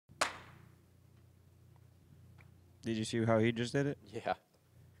Did you see how he just did it? Yeah.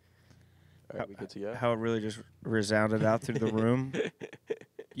 All right, we good to go? How it really just resounded out through the room?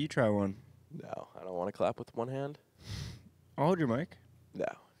 You try one. No, I don't want to clap with one hand. I'll hold your mic. No.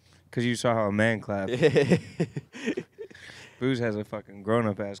 Because you saw how a man clapped. Yeah, Booze has a fucking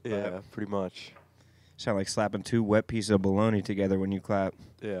grown-up ass clap. pretty much. Sound like slapping two wet pieces of bologna together when you clap.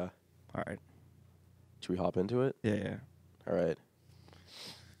 Yeah. All right. Should we hop into it? Yeah. All right.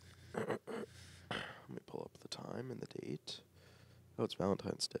 Let me pull up the time and the date. Oh, it's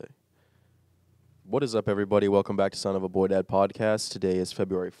Valentine's Day. What is up, everybody? Welcome back to Son of a Boy Dad podcast. Today is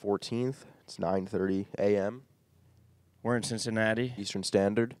February 14th. It's 9:30 a.m. We're in Cincinnati. Eastern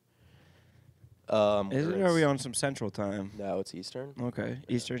Standard. Is it? Or are we on some Central Time? No, it's Eastern. Okay.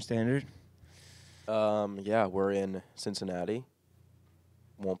 Eastern Standard. Yeah, we're in Cincinnati.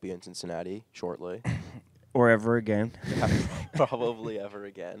 Won't be in Cincinnati shortly. Or ever again. Probably ever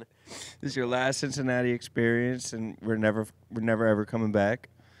again. This is your last Cincinnati experience, and we're never ever coming back.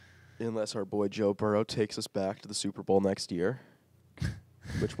 Unless our boy Joe Burrow takes us back to the Super Bowl next year,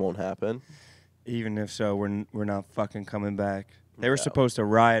 which won't happen. Even if so, we're not fucking coming back. They were No. supposed to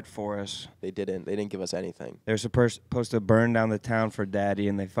riot for us. They didn't give us anything. They were supposed to burn down the town for Daddy,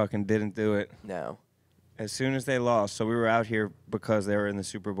 and they fucking didn't do it. No. As soon as they lost, so we were out here because they were in the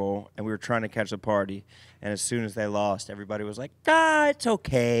Super Bowl, and we were trying to catch the party. And as soon as they lost, everybody was like, it's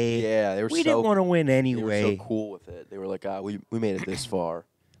okay. Yeah, they were We didn't want to win anyway. They were so cool with it. They were like, we made it this far.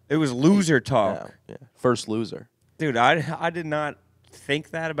 It was loser talk. Yeah. First loser. Dude, I did not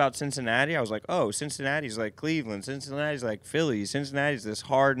think that about Cincinnati. I was like, Cincinnati's like Cleveland. Cincinnati's like Philly. Cincinnati's this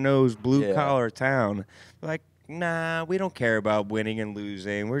hard-nosed, blue-collar town. Like, nah, we don't care about winning and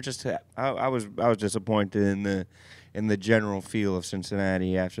losing. We're just I was disappointed in the general feel of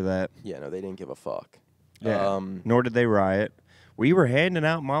Cincinnati after that. Yeah, no, they didn't give a fuck. Yeah. Nor did they riot. We were handing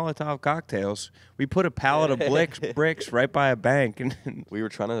out Molotov cocktails. We put a pallet of bricks right by a bank, and We were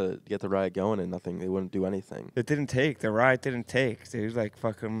trying to get the riot going, and nothing. They wouldn't do anything. it didn't take. The riot didn't take. Dude, like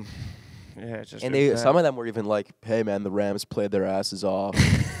fucking. Yeah, it's just. And some of them were even like, "Hey, man, the Rams played their asses off."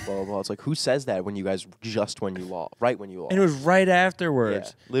 Blah blah blah. It's like, who says that when you lost, right when you lost? And it was right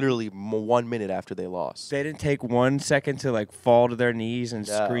afterwards. Yeah, literally 1 minute after they lost. They didn't take 1 second to like fall to their knees and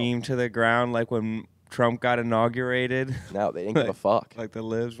No. scream to the ground like when Trump got inaugurated. No, they didn't give a fuck. Like the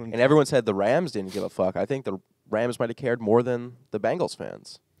libs when. And everyone said the Rams didn't give a fuck. I think the Rams might have cared more than the Bengals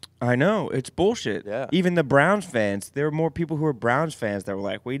fans. I know, it's bullshit. Yeah. Even the Browns fans, there were more people who were Browns fans that were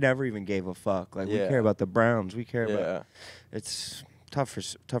like, we never even gave a fuck. Like we Yeah. care about the Browns. We care Yeah. about. It's tough for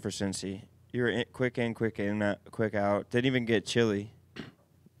Cincy. You were quick in, quick out. Didn't even get chilly.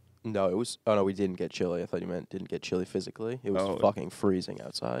 No, it was. Oh no, we didn't get chilly. I thought you meant didn't get chilly physically. It was fucking freezing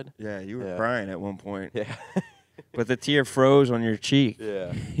outside. Yeah, you were Yeah. crying at one point. Yeah. But the tear froze on your cheek.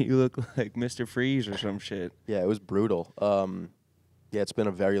 Yeah. You look like Mr. Freeze or some shit. Yeah, it was brutal. Yeah, it's been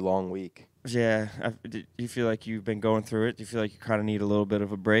a very long week. Yeah. Do you feel like you've been going through it? Do you feel like you kind of need a little bit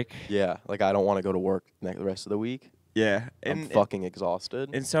of a break? Yeah, like I don't want to go to work the rest of the week. Yeah. I'm fucking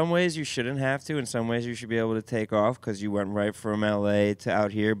exhausted. In some ways, you shouldn't have to. In some ways, you should be able to take off because you went right from LA to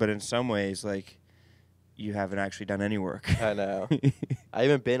out here. But in some ways, like, you haven't actually done any work. I know. I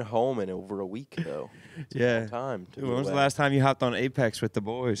haven't been home in over a week though. It's a long time. To Dude, be when was the away. last time you hopped on Apex with the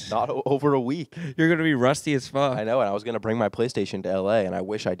boys? Not over a week. You're gonna be rusty as fuck. I know, and I was gonna bring my PlayStation to LA, and I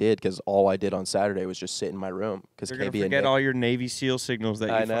wish I did because all I did on Saturday was just sit in my room because You're gonna KB and forget Nick, all your Navy SEAL signals that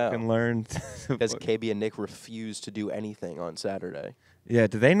I you know. fucking learned. because KB and Nick refused to do anything on Saturday. Yeah,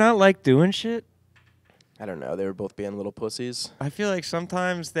 do they not like doing shit? I don't know. They were both being little pussies. I feel like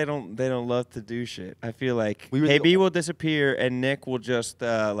sometimes they don't love to do shit. I feel like We were the KB will disappear and Nick will just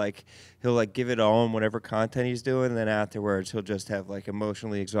he'll like give it all in whatever content he's doing, and then afterwards he'll just have like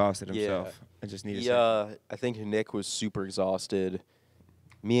emotionally exhausted himself. I just need I think Nick was super exhausted.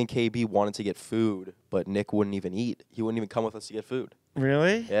 Me and KB wanted to get food, but Nick wouldn't even eat. He wouldn't even come with us to get food.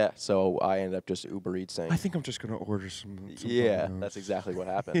 Really? Yeah, so I ended up just Uber Eatsing. I think I'm just gonna order some Yeah, Domino's. that's exactly what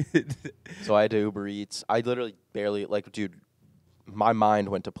happened. So I had to Uber Eats. I literally barely, dude, my mind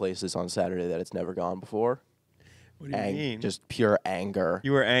went to places on Saturday that it's never gone before. What do you mean? Just pure anger.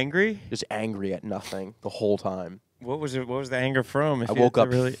 You were angry? Just angry at nothing the whole time. What was it? What was the anger from? I woke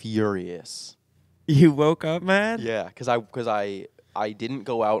up furious. You woke up mad? Yeah, because I didn't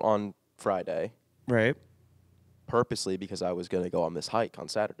go out on Friday Right. purposely because I was going to go on this hike on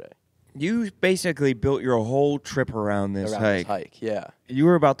Saturday. You basically built your whole trip around this hike. Yeah. You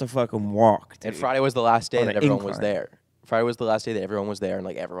were about to fucking walk, dude. And Friday was the last day On that an everyone was incline. there. Friday was the last day that everyone was there, and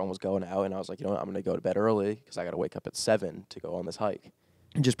like everyone was going out, and I was like, you know what, I'm gonna go to bed early because I gotta wake up at 7 to go on this hike.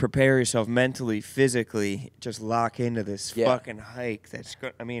 just prepare yourself mentally, physically, just lock into this fucking hike.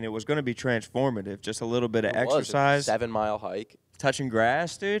 I mean, it was going to be transformative. Just a little bit of exercise. It was a 7-mile hike. Touching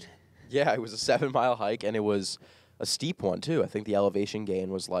grass, dude? Yeah, it was a 7-mile hike, and it was a steep one, too. I think the elevation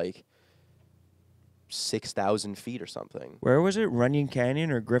gain was like 6,000 feet or something. Where was it? Runyon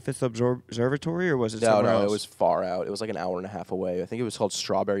Canyon or Griffith Observatory, or was it somewhere else? No, it was far out. It was like an hour and a half away. I think it was called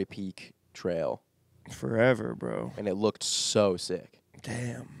Strawberry Peak Trail. Forever, bro. And it looked so sick.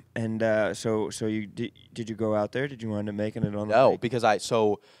 Damn. And so you did you go out there? Did you wind up making it on the No, hike? because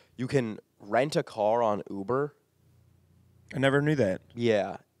you can rent a car on Uber. I never knew that.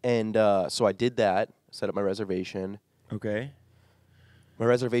 Yeah. And so I did that, set up my reservation. Okay. My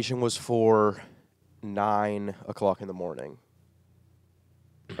reservation was for 9 o'clock in the morning.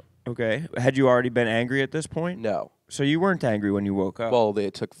 Okay. Had you already been angry at this point? No. So you weren't angry when you woke up? Well,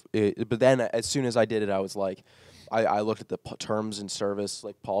 but then as soon as I did it, I was like, I looked at the terms and service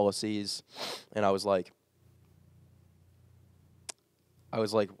like policies, and I was like,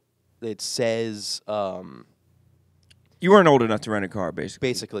 it says. You weren't old enough to rent a car, basically.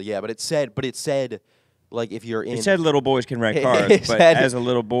 Basically, yeah, but it said, like if you're in. It said little boys can rent cars, but as a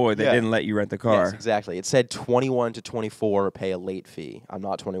little boy, they didn't let you rent the car. Yes, exactly. It said 21 to 24 pay a late fee. I'm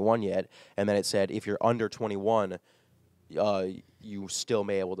not 21 yet, and then it said if you're under 21. You still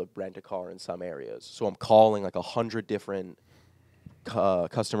may be able to rent a car in some areas. So I'm calling like 100 different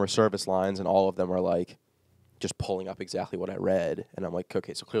customer service lines, and all of them are like just pulling up exactly what I read. And I'm like,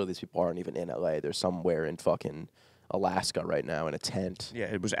 okay, so clearly these people aren't even in LA. They're somewhere in fucking Alaska right now in a tent. Yeah,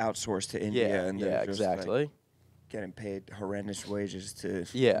 it was outsourced to India. Yeah, and yeah, just exactly. Like getting paid horrendous wages to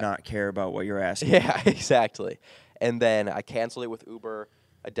not care about what you're asking. Yeah, exactly. And then I canceled it with Uber.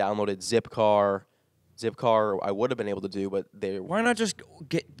 I downloaded Zipcar. Zipcar I would have been able to do, but they... Why not just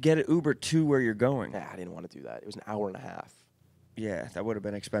get an Uber to where you're going? Nah, I didn't want to do that. It was an hour and a half. Yeah, that would have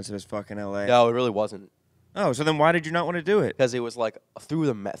been expensive as fucking LA. No, it really wasn't. Oh, so then why did you not want to do it? Because it was like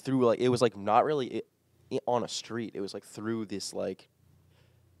it was like not really on a street. It was like through this like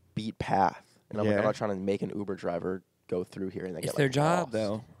beat path. And I'm like, I'm not trying to make an Uber driver go through here and then it's get their like, job, lost.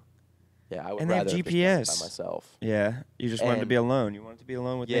 though. Yeah, I would and they have rather GPS by myself. Yeah, you just wanted to be alone. You wanted to be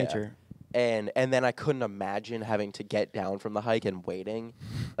alone with nature. And then I couldn't imagine having to get down from the hike and waiting.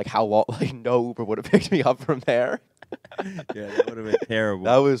 Like how long? Like no Uber would have picked me up from there. Yeah, that would have been terrible.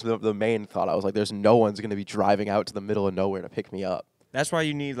 That was the main thought. I was like, there's no one's going to be driving out to the middle of nowhere to pick me up. That's why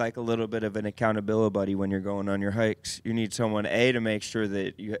you need like a little bit of an accountability buddy when you're going on your hikes. You need someone to make sure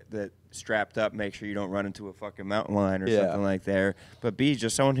that strapped up, make sure you don't run into a fucking mountain lion or something like there. But B,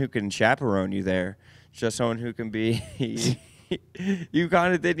 just someone who can chaperone you there. Just someone who can be. You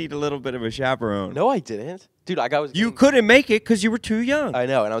kind of did need a little bit of a chaperone. No, I didn't, dude. You couldn't make it because you were too young. I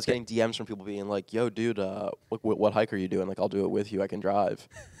know, and I was getting DMs from people being like, "Yo, dude, what hike are you doing? Like, I'll do it with you. I can drive."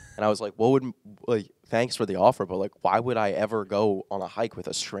 And I was like, thanks for the offer, but like, why would I ever go on a hike with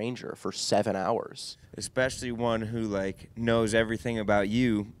a stranger for 7 hours? Especially one who like knows everything about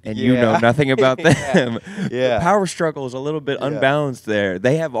you and you know nothing about them. Yeah. The power struggle is a little bit unbalanced there.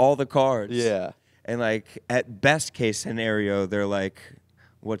 They have all the cards. Yeah. And like at best case scenario, they're like,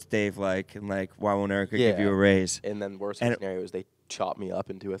 "What's Dave like?" And like, "Why won't Erica give you a raise?" And then worst case scenario is they chop me up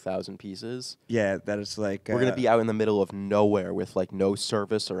into 1,000 pieces. Yeah, that is like we're gonna be out in the middle of nowhere with like no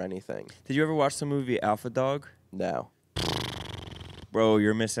service or anything. Did you ever watch the movie Alpha Dog? No. Bro,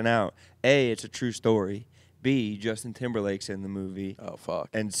 you're missing out. A, it's a true story. B, Justin Timberlake's in the movie. Oh fuck.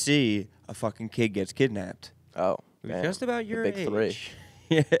 And C, a fucking kid gets kidnapped. Oh, just about your big age. 3.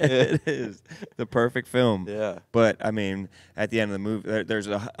 Yeah, it is the perfect film. Yeah. But I mean, at the end of the movie, there's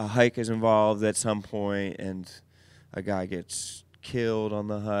a hike is involved at some point, and a guy gets killed on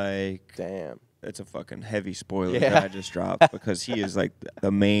the hike. Damn. It's a fucking heavy spoiler that I just dropped because he is like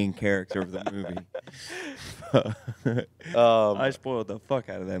the main character of the movie. I spoiled the fuck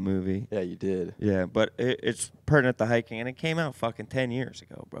out of that movie. Yeah, you did. Yeah, but it's pertinent to hiking, and it came out fucking 10 years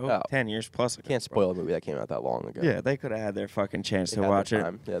ago, bro. Oh. 10 years plus ago. Can't spoil a movie that came out that long ago. Yeah, they could have had their fucking chance to watch it.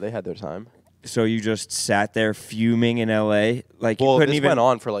 Yeah, they had their time. So you just sat there fuming in LA? Like you well, couldn't this even went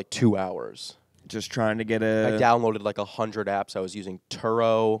on for like 2 hours. Just trying to get I downloaded like 100 apps. I was using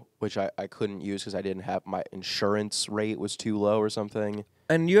Turo, which I couldn't use because I didn't have my insurance rate was too low or something.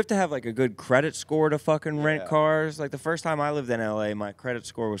 And you have to have like a good credit score to fucking rent cars. Like the first time I lived in LA, my credit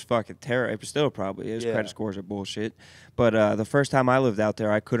score was fucking terrible. It still probably is. Credit scores are bullshit. But the first time I lived out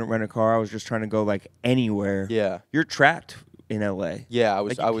there, I couldn't rent a car. I was just trying to go like anywhere. Yeah. You're trapped in LA. Yeah, I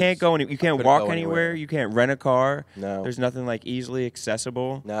was. Like, you can't go you can't walk anywhere. You can't rent a car. No. There's nothing like easily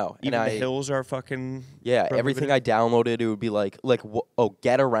accessible. No. Even the hills are fucking. Yeah, everything I downloaded, it would be like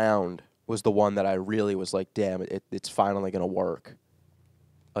Get Around was the one that I really was like, damn, it's finally gonna work.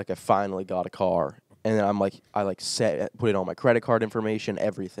 like I finally got a car, and then I put in all my credit card information,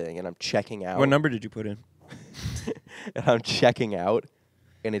 everything, and I'm checking out. What number did you put in? And I'm checking out,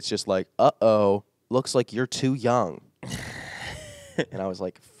 and it's just like, uh-oh, looks like you're too young. And I was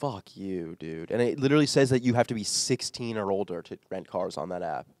like, fuck you, dude. And it literally says that you have to be 16 or older to rent cars on that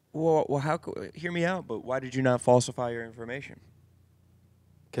app. Well, hear me out, but why did you not falsify your information?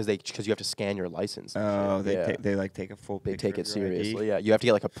 Because you have to scan your license. Oh, they take a full picture. They take it of your ID. seriously. Yeah, you have to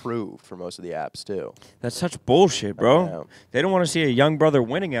get like approved for most of the apps too. That's such bullshit, bro. know. They don't want to see a young brother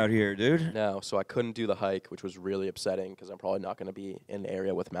winning out here, dude. No, so I couldn't do the hike, which was really upsetting because I'm probably not going to be in an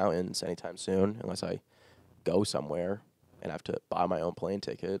area with mountains anytime soon unless I go somewhere and have to buy my own plane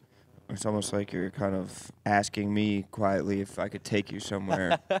ticket. It's almost like you're kind of asking me quietly if I could take you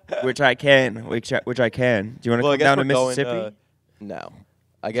somewhere, which I can. Which I can. Do you want to come down to Mississippi? No.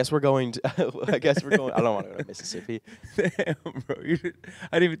 I guess we're going to. I don't want to go to Mississippi. Damn, bro. I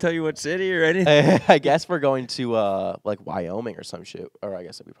didn't even tell you what city or anything. I guess we're going to like Wyoming or some shit. Or I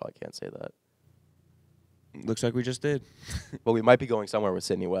guess we probably can't say that. Looks like we just did. But we might be going somewhere with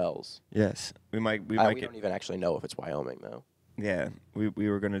Sydney Wells. Yes, we might. We don't even actually know if it's Wyoming though. Yeah, we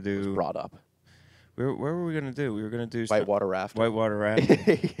were gonna do. It was brought up. Where were we gonna do? We were gonna do whitewater rafting. Whitewater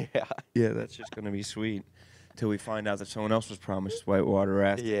rafting. Yeah. Yeah, that's just gonna be sweet. Till we find out that someone else was promised whitewater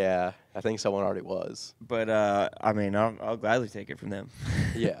rafting. Yeah, I think someone already was. But I mean, I'll gladly take it from them.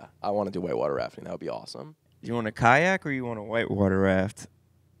 Yeah, I want to do whitewater rafting. That would be awesome. You want a kayak or you want a whitewater raft?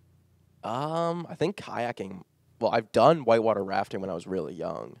 I think kayaking. Well, I've done whitewater rafting when I was really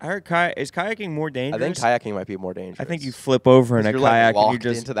young. I heard is kayaking more dangerous? I think kayaking might be more dangerous. I think you flip over in a kayak like and you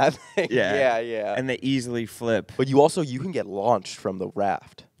just into that thing. Yeah. And they easily flip. But you can get launched from the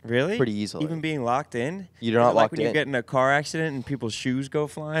raft. Really? Pretty easily. Even being locked in? You're not locked like when in. you get in a car accident and people's shoes go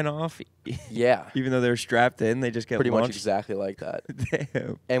flying off? Yeah. Even though they're strapped in, they just get pretty launched? much exactly like that.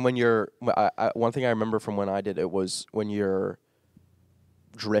 Damn. And when one thing I remember from when I did it was when you're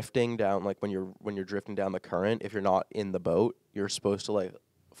drifting down, like when you're drifting down the current, if you're not in the boat, you're supposed to like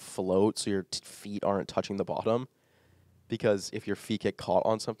float so your feet aren't touching the bottom. Because if your feet get caught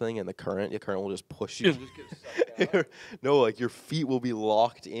on something in the current will just push you. No, like your feet will be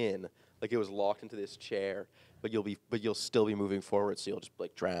locked in, like it was locked into this chair, but you'll still be moving forward, so you'll just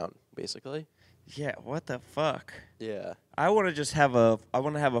like drown, basically. Yeah, what the fuck? Yeah. I want to have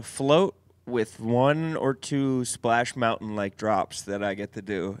a float with 1 or 2 Splash Mountain like drops that I get to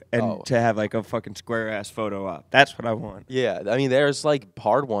do, and to have like a fucking square ass photo op. That's what I want. Yeah, I mean, there's like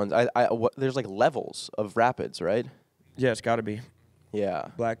hard ones. There's like levels of rapids, right? Yeah, it's got to be. Yeah.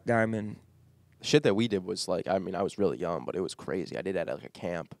 Black Diamond. Shit that we did was like, I mean, I was really young, but it was crazy. I did that at like a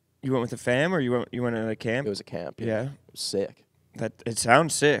camp. You went with a fam, or you went at a camp? It was a camp. Yeah. It was sick. It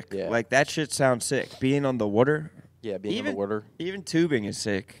sounds sick. Yeah. Like that shit sounds sick. Being on the water. Yeah, being on the water. Even tubing is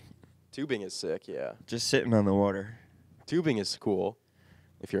sick. Tubing is sick, yeah. Just sitting on the water. Tubing is cool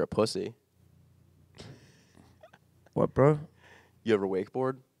if you're a pussy. What, bro? You ever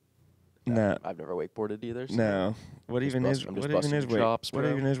wakeboard? No. I've never wakeboarded either. So No. What even is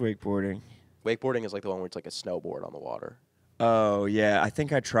wakeboarding? Wakeboarding is like the one where it's like a snowboard on the water. Oh, yeah. I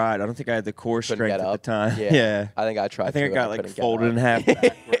think I tried. I don't think I had the core Couldn't strength get at up. the time. Yeah. I think I tried. I think I got like folded in half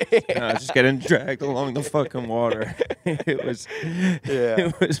backwards. I was just getting dragged along the fucking water. It was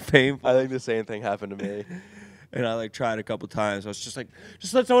painful. I think the same thing happened to me. And I like tried a couple times. I was just like,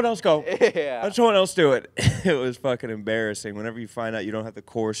 just let someone else go. Yeah. Let someone else do it. It was fucking embarrassing. Whenever you find out you don't have the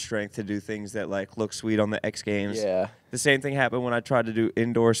core strength to do things that like look sweet on the X Games. Yeah. The same thing happened when I tried to do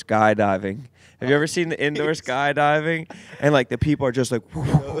indoor skydiving. Have you ever seen the indoor skydiving? And like the people are just like,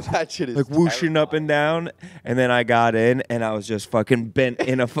 that shit is like whooshing up and down. And then I got in and I was just fucking bent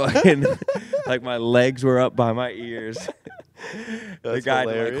in a fucking, like my legs were up by my ears. The guy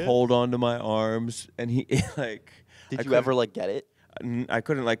would like hold on to my arms, and he like. Did you ever like get it? I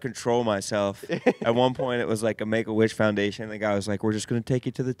couldn't like control myself. At one point, it was like a Make-A-Wish Foundation. The guy was like, "We're just gonna take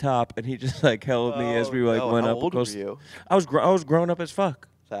you to the top," and he just like held me as we like went how up. Old were you? I was grown up as fuck.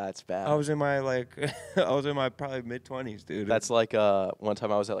 That's bad. I was in my probably mid-20s, dude. That's like one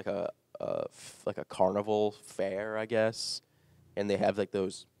time I was at like a carnival fair, I guess, and they have like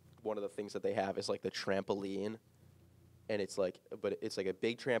those. One of the things that they have is like the trampoline. And it's like, but it's like a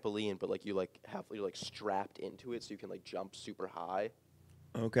big trampoline, but like you're like strapped into it so you can like jump super high.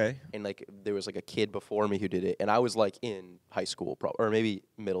 Okay. And like there was like a kid before me who did it, and I was like in high school, or maybe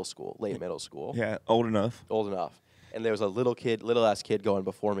middle school, late middle school. Yeah, old enough. And there was a little ass kid going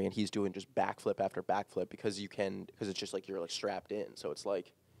before me, and he's doing just backflip after backflip because it's just like you're like strapped in, so it's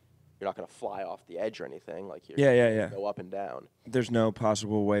like you're not gonna fly off the edge or anything. Like you're yeah. Go up and down. There's no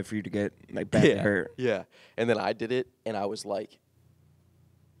possible way for you to get like badly hurt. Yeah. And then I did it, and I was like,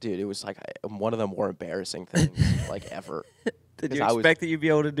 Dude, it was like one of the more embarrassing things like ever. Did you expect that you'd be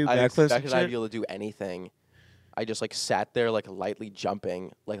able to do backflips and expected I'd shit? be able to do anything. I just like sat there like lightly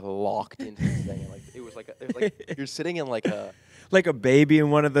jumping, like locked into this thing. And, like it was like you're sitting in like a Like a baby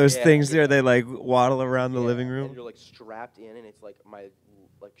in one of those things yeah. there. They like waddle around the living room. And you're like strapped in, and it's like my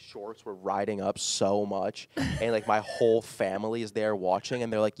like shorts were riding up so much, and like my whole family is there watching,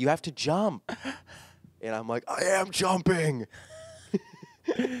 and they're like, "You have to jump," and I'm like, "I am jumping."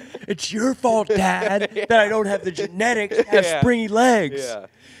 It's your fault, Dad, that I don't have the genetics to have springy legs. Yeah.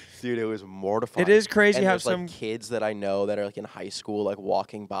 Dude, it was mortifying. It is crazy and how there's, some like, kids that I know that are like in high school, like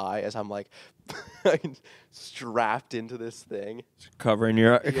walking by as I'm like strapped into this thing. covering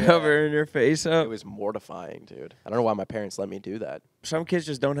your face up. It was mortifying, dude. I don't know why my parents let me do that. Some kids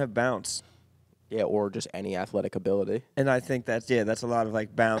just don't have bounce. Yeah, or just any athletic ability. And I think that's a lot of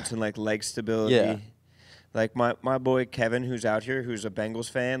like bounce and like leg stability. Yeah. Like my boy Kevin, who's out here, who's a Bengals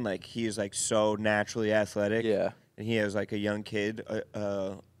fan, like he is like so naturally athletic. Yeah. And he has like a young kid,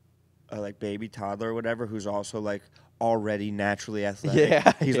 a like baby toddler or whatever, who's also like already naturally athletic.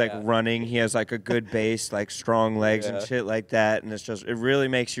 Yeah, He's like running. He has like a good base, like strong legs and shit like that. And it really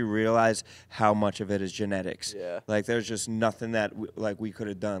makes you realize how much of it is genetics. Yeah. Like there's just nothing that we could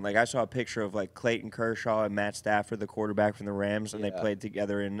have done. Like I saw a picture of like Clayton Kershaw and Matt Stafford, the quarterback from the Rams, and they played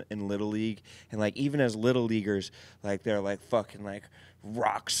together in Little League. And like even as little leaguers, like they're like fucking like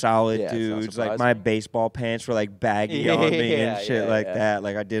rock solid dudes. Like my baseball pants were like baggy on me and shit like that.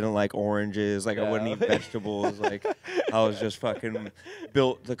 Like I didn't like oranges. Like I wouldn't eat vegetables. Like I was just fucking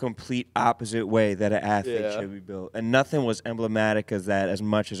built the complete opposite way that an athlete should be built. And nothing was emblematic as that as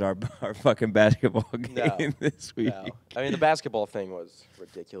much as our fucking basketball game this week. No. I mean, the basketball thing was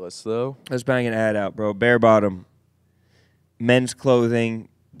ridiculous, though. Let's bang an ad out, bro. Bare bottom. Men's clothing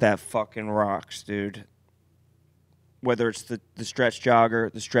that fucking rocks, dude. Whether it's the stretch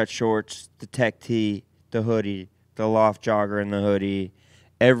jogger, the stretch shorts, the tech tee, the hoodie, the loft jogger and the hoodie,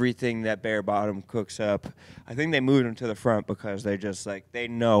 everything that Bare Bottom cooks up. I think they moved them to the front because they're just like, they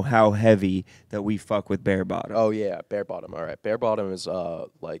know how heavy that we fuck with Bare Bottom. Oh, yeah, Bare Bottom. All right. Bare Bottom is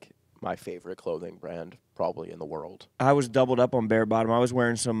like my favorite clothing brand probably in the world. I was doubled up on Bare Bottom. I was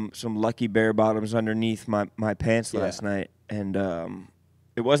wearing some lucky Bare Bottoms underneath my pants last night. And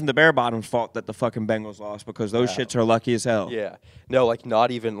it wasn't the Bare Bottom's fault that the fucking Bengals lost because those shits are lucky as hell. Yeah. No, like not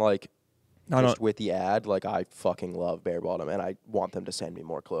even like just with the ad. Like I fucking love Bare Bottom and I want them to send me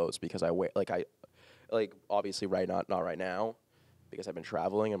more clothes because I wear like obviously not right now because I've been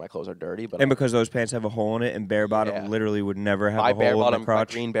traveling and my clothes are dirty. But because those pants have a hole in it and Bare Bottom literally would never have a hole in the crotch.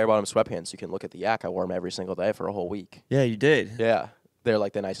 My green Bare Bottom sweatpants. You can look at the yak. I wore them every single day for a whole week. Yeah, you did. Yeah. They're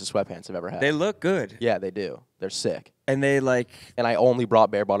like the nicest sweatpants I've ever had. They look good. Yeah, they do. They're sick. And they like... And I only brought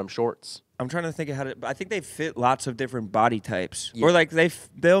Bare Bottom shorts. I'm trying to think of how to... I think they fit lots of different body types. Yeah. Or like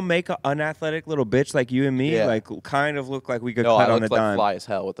they'll make an unathletic little bitch like you and me, like kind of look like we could cut on a dime. I look like fly as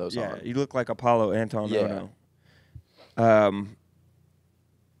hell with those on. Yeah, you look like Apollo Anton Rone.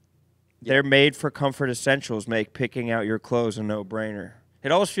 They're made for comfort essentials, make picking out your clothes a no-brainer.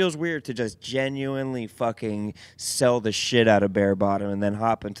 It always feels weird to just genuinely fucking sell the shit out of Bare Bottom and then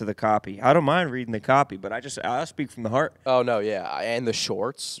hop into the copy. I don't mind reading the copy, but I'll speak from the heart. Oh, no, yeah. And the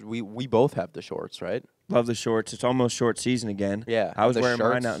shorts. We both have the shorts, right? Love the shorts. It's almost short season again. Yeah. I was wearing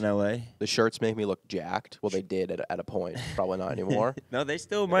mine out in L.A. The shirts make me look jacked. Well, they did at a point. Probably not anymore. No, they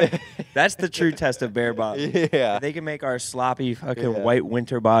still might. That's the true test of Bare Bottom. Yeah. They can make our sloppy fucking white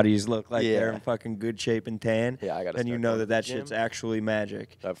winter bodies look like they're in fucking good shape and tan. Yeah, I got to And you know that shit's actually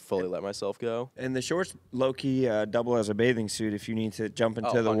magic. I've fully let myself go. And the shorts low-key double as a bathing suit if you need to jump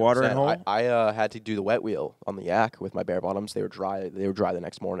into the watering hole. I had to do the wet wheel on the yak with my Bare Bottoms. They were dry. They were dry the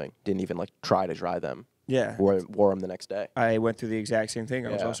next morning. Didn't even like try to dry them. Yeah. Wore them the next day. I went through the exact same thing.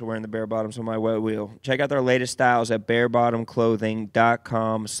 I was also wearing the Bare Bottoms on my wet wheel. Check out their latest styles at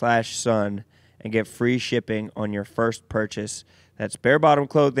barebottomclothing.com/sun and get free shipping on your first purchase. That's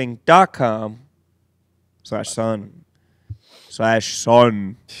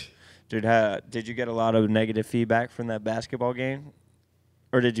barebottomclothing.com/sun. Dude, did you get a lot of negative feedback from that basketball game?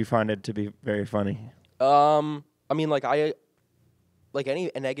 Or did you find it to be very funny? I mean, like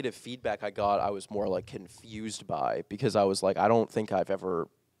any negative feedback I got, I was more like confused by because I was like, I don't think I've ever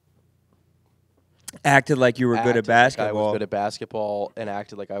acted like you were good at basketball. Like I was good at basketball and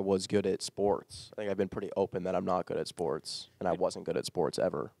acted like I was good at sports. I think I've been pretty open that I'm not good at sports and I wasn't good at sports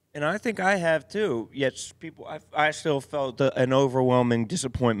ever. And I think I have too. Yet I still felt an overwhelming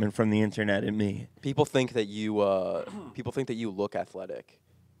disappointment from the internet in me. People think that you look athletic.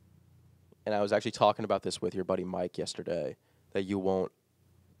 And I was actually talking about this with your buddy Mike yesterday. That you won't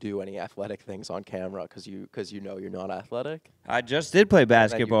do any athletic things on camera because you know you're not athletic. I just did play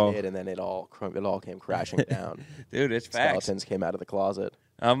basketball. And then you did, and then it all came crashing down. Dude, it's facts. Skeletons came out of the closet.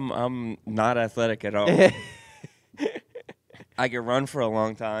 I'm not athletic at all. I could run for a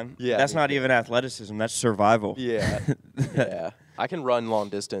long time. Yeah, that's not even athleticism. That's survival. Yeah, yeah. I can run long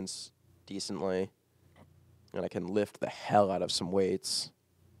distance decently, and I can lift the hell out of some weights.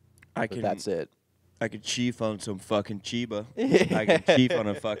 That's it. I could chief on some fucking Chiba. I could chief on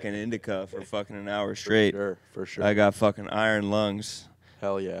a fucking indica for fucking an hour straight. For sure. I got fucking iron lungs.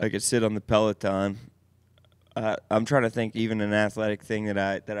 Hell yeah. I could sit on the Peloton. I'm trying to think even an athletic thing that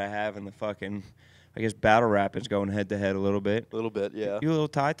I have in the fucking, I guess battle rap is going head to head a little bit. A little bit, yeah. You a little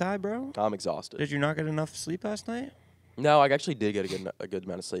tie, bro? I'm exhausted. Did you not get enough sleep last night? No, I actually did get a good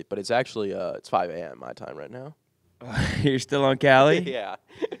amount of sleep, but it's actually it's 5 a.m. my time right now. You're still on Cali? Yeah.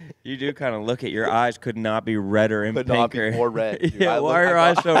 You do kind of look at your eyes could not be redder and Could pinker. not be more red. Dude. Yeah, why are your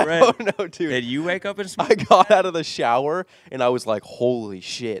eyes so red? I don't know, dude. Did you wake up and I got out of the shower and I was like, holy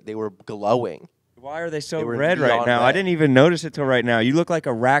shit, they were glowing. Why are they so They were red right neon now? I red. didn't even notice it till right now. You look like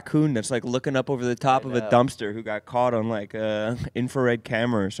a raccoon that's like looking up over the top of a know. dumpster who got caught on like a infrared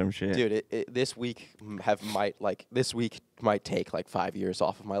camera or some shit. Dude, this week might take like 5 years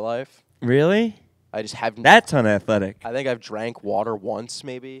off of my life. Really? I just haven't. That's unathletic. I think I've drank water once,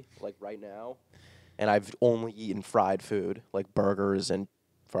 maybe, like right now, and I've only eaten fried food, like burgers and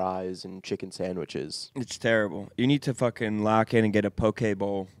fries and chicken sandwiches. It's terrible. You need to fucking lock in and get a poke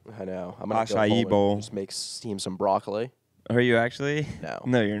bowl. I know. I'm gonna go Acai home bowl. and just steam some broccoli. Are you actually? No.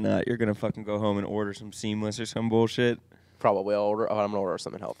 No, you're not. You're gonna fucking go home and order some Seamless or some bullshit. Probably I'm gonna order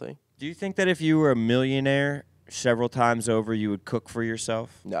something healthy. Do you think that if you were a millionaire several times over, you would cook for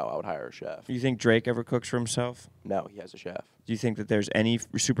yourself? No, I would hire a chef. Do you think Drake ever cooks for himself? No, he has a chef. Do you think that there's any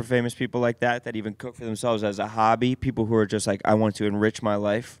super famous people like that that even cook for themselves as a hobby? People who are just like, I want to enrich my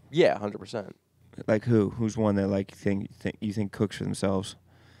life? Yeah, 100%. Like who? Who's one that like you think cooks for themselves?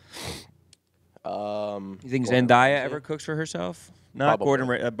 You You think Zendaya ever cooks for herself? Not Probably. Gordon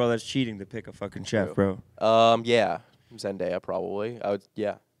Ramsay. Bro, that's cheating to pick a fucking chef, bro. Yeah, Zendaya probably.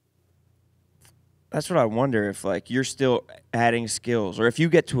 Yeah. That's what I wonder if like you're still adding skills, or if you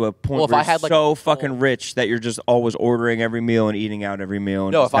get to a point Well, if where I you're had, like, so a fucking full- rich that you're just always ordering every meal and eating out every meal.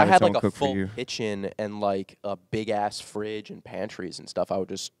 And No, just if I having had someone like a cook for full you. kitchen and like a big ass fridge and pantries and stuff, I would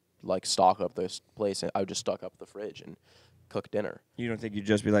just like stock up this place and I would just stock up the fridge and cook dinner. You don't think you'd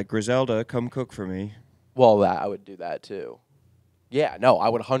just be like, Griselda, come cook for me? Well, I would do that too. Yeah, no, I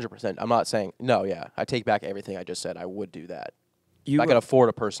would 100%. I'm not saying no. Yeah, I take back everything I just said. I would do that. If I could afford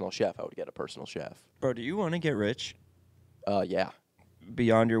a personal chef, I would get a personal chef. Bro, do you want to get rich Yeah.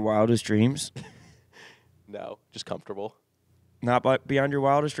 beyond your wildest dreams? No, just comfortable. Not beyond your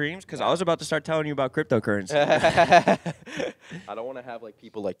wildest dreams? Because I was about to start telling you about cryptocurrency. I don't want to have like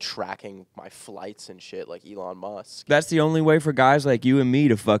people like tracking my flights and shit like Elon Musk. That's the only way for guys like you and me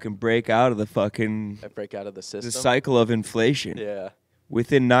to fucking break out of the fucking I break out of the system. the cycle of inflation. Yeah.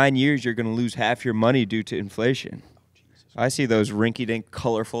 Within 9 years, you're going to lose half your money due to inflation. I see those rinky-dink,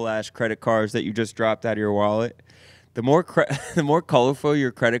 colorful-ass credit cards that you just dropped out of your wallet. The more the more colorful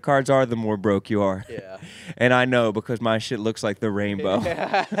your credit cards are, the more broke you are. Yeah. And I know because my shit looks like the rainbow.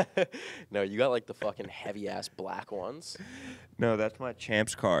 No, you got like the fucking heavy ass black ones. No, that's my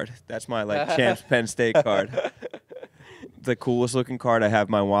Champs card. That's my like Champs Penn State card. The coolest looking card I have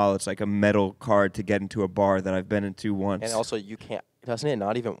in my wallet's like a metal card to get into a bar that I've been into once. And also, you can't. Doesn't it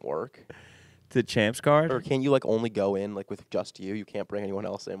not even work? The Champs card? Or can you like only go in like with just you? You can't bring anyone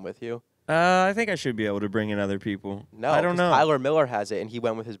else in with you. I think I should be able to bring in other people. No, I don't 'cause know. Tyler Miller has it, and he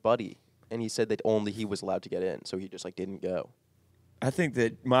went with his buddy, and he said that only he was allowed to get in, so he just like didn't go. I think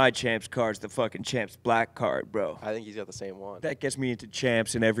that my Champs card's the fucking Champs Black card, bro. I think he's got the same one. That gets me into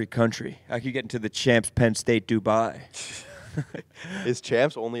Champs in every country. I could get into the Champs Penn State Dubai. Is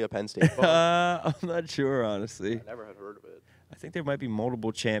Champs only a Penn State card? I'm not sure, honestly. I never had heard of it. I think there might be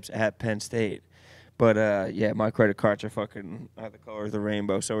multiple Champs at Penn State. But, yeah, my credit cards are fucking the color of the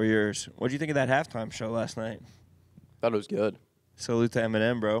rainbow. So are yours. What did you think of that halftime show last night? Thought it was good. Salute to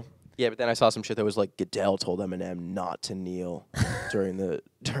Eminem, bro. Yeah, but then I saw some shit that was like Goodell told Eminem not to kneel during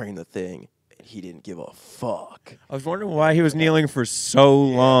the thing, and he didn't give a fuck. I was wondering why he was kneeling for so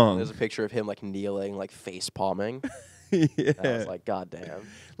long. There's a picture of him like kneeling, like face palming. Yeah. And I was like, God damn.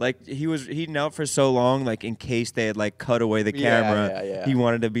 Like he knelt for so long, like in case they had like cut away the Yeah, camera. yeah. He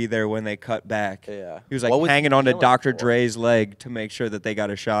wanted to be there when they cut back. Yeah. He was like What was he hanging onto kneeling Dr. for? Dre's leg to make sure that they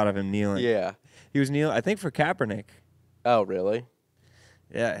got a shot of him kneeling. Yeah. He was kneeling, I think, for Kaepernick. Oh, really?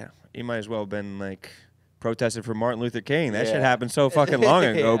 Yeah. He might as well have been like protested for Martin Luther King. That shit Yeah. happened so fucking long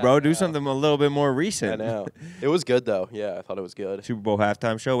ago, Yeah, bro. I Do know. something a little bit more recent. I know. It was good, though. Yeah, I thought it was good. Super Bowl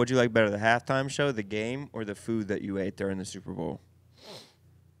halftime show. What'd you like better, the halftime show, the game, or the food that you ate during the Super Bowl?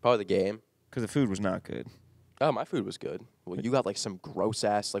 Probably the game. Because the food was not good. Oh, my food was good. Well, you got, like, some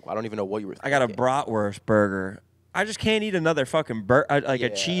gross-ass, like, I don't even know what you were thinking. I got a bratwurst burger. I just can't eat another fucking a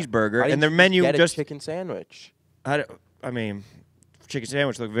cheeseburger. Why And didn't their you menu get just... a chicken sandwich. I mean, chicken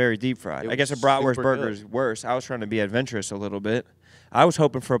sandwich looked very deep fried. It I guess a was bratwurst super burger good. is worse. I was trying to be adventurous a little bit. I was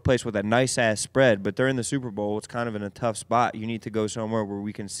hoping for a place with a nice-ass spread, but during the Super Bowl, it's kind of in a tough spot. You need to go somewhere where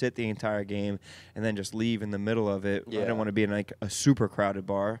we can sit the entire game and then just leave in the middle of it. I Yeah. didn't want to be in like a super crowded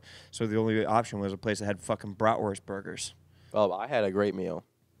bar, so the only option was a place that had fucking bratwurst burgers. Well, I had a great meal.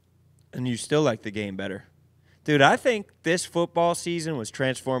 And you still like the game better. Dude, I think this football season was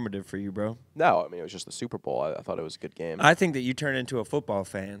transformative for you, bro. No, I mean, it was just the Super Bowl. I thought it was a good game. I think that you turned into a football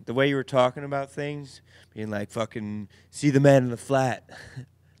fan. The way you were talking about things, being like, fucking, see the man in the flat.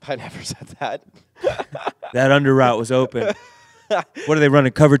 I never said that. That under route was open. What are they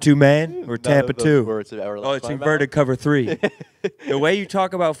running, cover 2 man or Tampa 2? Oh, it's inverted cover 3. The way you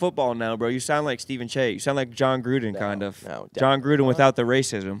talk about football now, bro, you sound like Stephen Che. You sound like John Gruden, kind of. No, John Gruden without the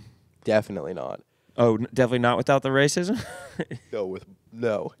racism. Definitely not. Oh, definitely not without the racism?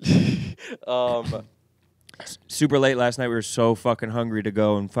 No. Super late last night. We were so fucking hungry to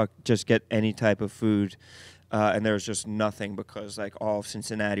go and just get any type of food. And there was just nothing because like all of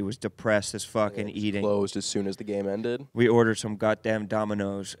Cincinnati was depressed as fucking eating. Closed as soon as the game ended. We ordered some goddamn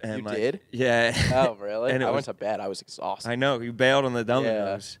Domino's. And You did? Yeah. Oh, really? And I went to bed. I was exhausted. I know. You bailed on the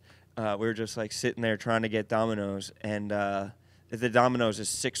Domino's. We were just like sitting there trying to get Domino's. And the Domino's is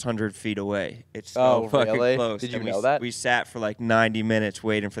 600 feet away. It's so fucking really? close. Did you And know that? We sat for like 90 minutes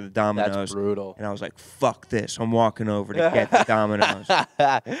waiting for the Domino's. That's brutal. And I was like, fuck this. I'm walking over to get the Domino's.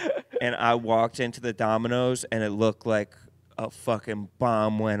 And I walked into the Domino's, and it looked like a fucking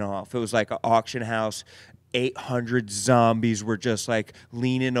bomb went off. It was like an auction house. 800 zombies were just like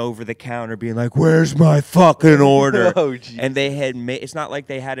leaning over the counter being like, where's my fucking order? Oh, Jesus. And they had made, it's not like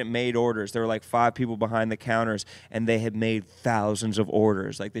they hadn't made orders. There were like 5 people behind the counters, and they had made thousands of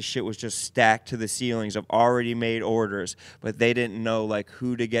orders. Like this shit was just stacked to the ceilings of already made orders, but they didn't know like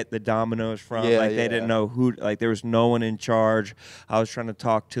who to get the Domino's from. Yeah, Like they didn't know who, like there was no one in charge. I was trying to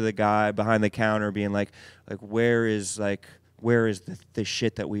talk to the guy behind the counter being like where is the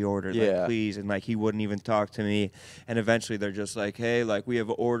shit that we ordered? Yeah. Like, please. And like he wouldn't even talk to me. And eventually they're just like, hey, like we have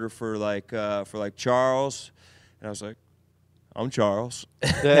an order for Charles. And I was like, I'm Charles.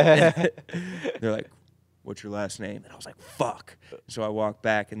 They're like, what's your last name? And I was like, fuck. So I walked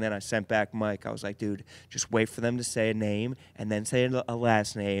back, and then I sent back Mike. I was like, dude, just wait for them to say a name and then say a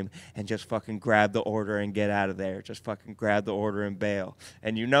last name and just fucking grab the order and get out of there. Just fucking grab the order and bail.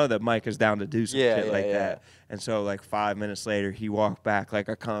 And you know that Mike is down to do some shit like that. And so like 5 minutes later, he walked back like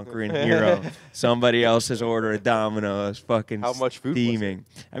a conquering hero. Somebody else's order of Domino's, fucking How much food steaming.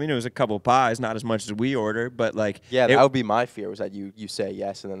 was it? I mean, it was a couple pies, not as much as we ordered, but like Yeah, that would be my fear, was that you say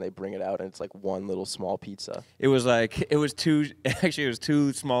yes and then they bring it out and it's like one little small pizza. It was like, it was 2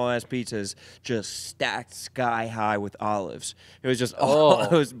 small ass pizzas just stacked sky high with olives. It was just,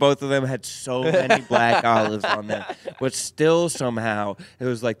 both of them had so many black olives on them. But still somehow, it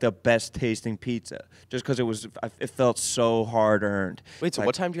was like the best tasting pizza. Just because it felt so hard earned. Wait, so like,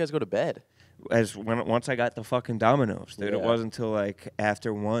 what time did you guys go to bed? Once I got the fucking Domino's, dude. Yeah. It wasn't until like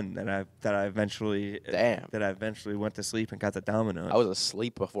after 1 that I eventually went to sleep and got the Domino's. I was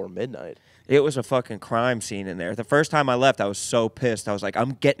asleep before midnight. It was a fucking crime scene in there. The first time I left, I was so pissed. I was like,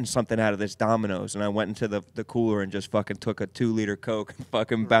 I'm getting something out of this Domino's. And I went into the cooler and just fucking took a 2-liter Coke and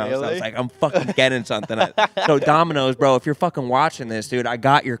fucking bounced. Really? I was like, I'm fucking getting something. So Domino's, bro, if you're fucking watching this, dude, I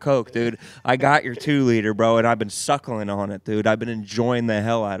got your Coke, dude. I got your 2-liter, bro, and I've been suckling on it, dude. I've been enjoying the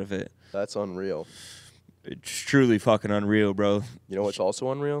hell out of it. That's unreal. It's truly fucking unreal, bro. You know what's also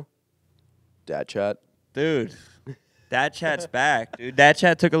unreal? Dad chat. Dude, Dad Chat's back, dude. Dad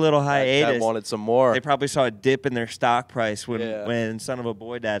Chat took a little hiatus. Dad wanted some more. They probably saw a dip in their stock price when Yeah. Son of a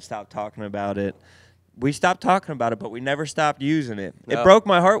Boy Dad stopped talking about it. We stopped talking about it, but we never stopped using it. No. It broke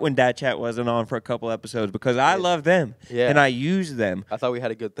my heart when Dad Chat wasn't on for a couple episodes because I love them Yeah. and I use them. I thought we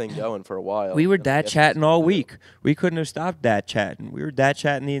had a good thing going for a while. We were And I Dad guess Chatting it's all good. week. We couldn't have stopped Dad Chatting. We were Dad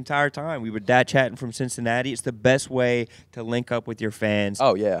Chatting the entire time. We were Dad Chatting from Cincinnati. It's the best way to link up with your fans.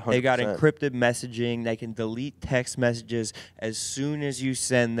 Oh, yeah, 100%. They got encrypted messaging. They can delete text messages as soon as you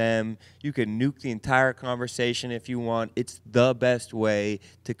send them. You can nuke the entire conversation if you want. It's the best way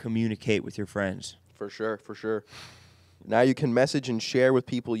to communicate with your friends. For sure, for sure. Now you can message and share with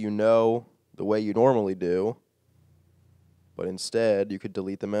people you know the way you normally do, but instead you could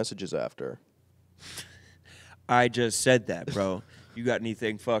delete the messages after. I just said that, bro. You got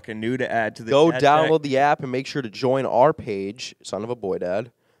anything fucking new to add to the Go chat download deck? the app and make sure to join our page, Son of a Boy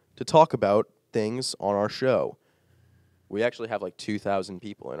Dad, to talk about things on our show. We actually have like 2,000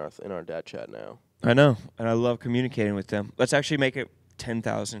 people in our dad chat now. I know, and I love communicating with them. Let's actually make it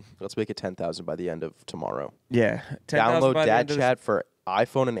 10,000. Let's make it 10,000 by the end of tomorrow. Yeah. 10,000 Download by the Dad end of this- Chat for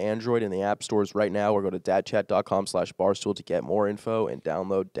iPhone and Android in the app stores right now, or go to dadchat.com/barstool to get more info and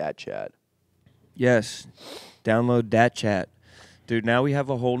download Dad Chat. Yes. Download Dat Chat. Dude, now we have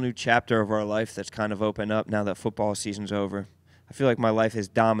a whole new chapter of our life that's kind of opened up now that football season's over. I feel like my life is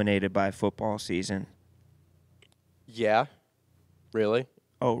dominated by football season. Yeah? Really?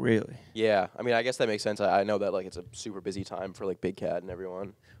 Oh, really? Yeah. I mean, I guess that makes sense. I know that like it's a super busy time for like Big Cat and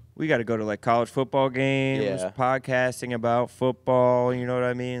everyone. We got to go to like college football games, Yeah. podcasting about football, you know what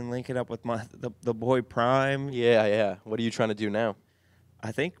I mean? Linking up with the boy Prime. Yeah. What are you trying to do now?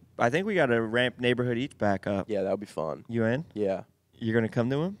 I think we got to ramp Neighborhood Eats back up. Yeah, that would be fun. You in? Yeah. You're going to come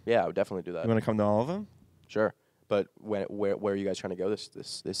to him? Yeah, I would definitely do that. You want to come to all of them? Sure. But where are you guys trying to go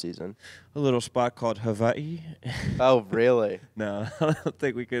this season? A little spot called Hawaii. Oh, really? No, I don't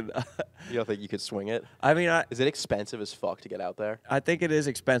think we could. You don't think you could swing it? I mean, Is it expensive as fuck to get out there? I think it is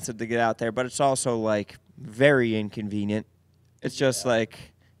expensive to get out there, but it's also like very inconvenient. It's just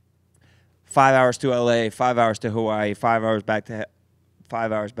like 5 hours to LA, 5 hours to Hawaii, 5 hours back to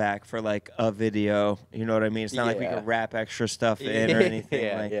 5 hours back for like a video. You know what I mean? It's not like we Yeah. can wrap extra stuff in or anything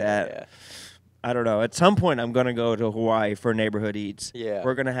that. Yeah. I don't know. At some point, I'm gonna go to Hawaii for Neighborhood Eats. Yeah.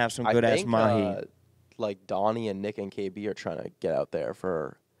 We're gonna have some I good ass think, mahi. like Donnie and Nick and KB are trying to get out there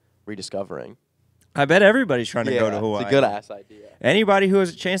for rediscovering. I bet everybody's trying to go to Hawaii. It's a good ass idea. Anybody who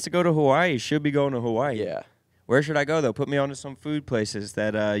has a chance to go to Hawaii should be going to Hawaii. Yeah. Where should I go though? Put me on to some food places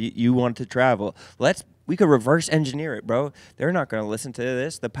that you want to travel. We could reverse engineer it, bro. They're not going to listen to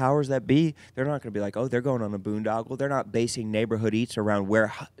this. The powers that be, they're not going to be like, oh, they're going on a boondoggle. They're not basing Neighborhood Eats around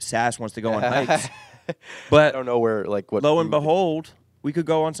where Sas wants to go on hikes. I But don't know where like what. lo and food- behold, we could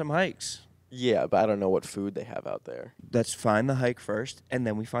go on some hikes. Yeah, but I don't know what food they have out there. Let's find the hike first, and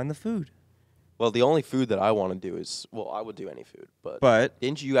then we find the food. Well, the only food that I want to do is I would do any food, but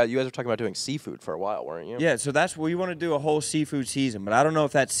didn't you guys were talking about doing seafood for a while, weren't you? Yeah, so that's we want to do a whole seafood season, but I don't know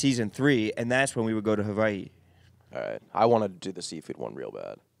if that's season 3, and that's when we would go to Hawaii. All right. I want to do the seafood one real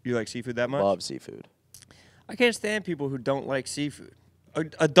bad. You like seafood that much? Love seafood. I can't stand people who don't like seafood.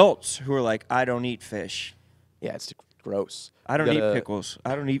 Adults who are like, I don't eat fish. Yeah, it's gross. I don't We eat gotta- pickles.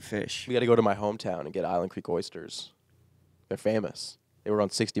 I don't eat fish. We got to go to my hometown and get Island Creek oysters. They're famous. They were on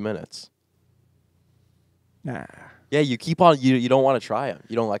 60 Minutes. Nah. Yeah, you keep on. You don't want to try them.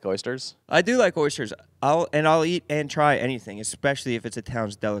 You don't like oysters? I do like oysters. I'll eat and try anything, especially if it's a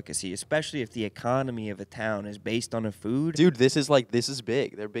town's delicacy, especially if the economy of a town is based on a food. Dude, this is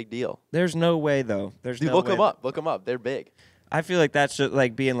big. They're a big deal. There's no way though. Dude, look them up. Look them up. They're big. I feel like that's just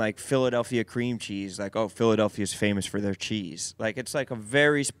like being like Philadelphia cream cheese. Like, oh, Philadelphia's famous for their cheese. Like, it's like a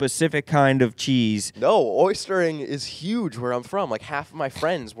very specific kind of cheese. No, oystering is huge where I'm from. Like half of my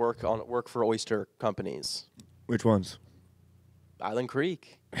friends work for oyster companies. Which ones? Island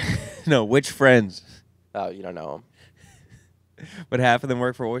Creek. No, which friends? Oh, you don't know them. But half of them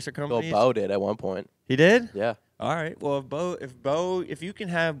work for oyster Well, companies? Bo did at one point. He did? Yeah. All right. Well, if you can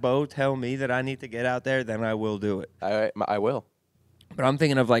have Bo tell me that I need to get out there, then I will do it. I will. But I'm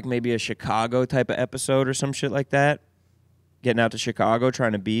thinking of like maybe a Chicago type of episode or some shit like that. Getting out to Chicago,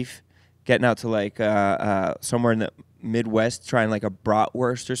 trying to beef. Getting out to like somewhere in the Midwest, trying like a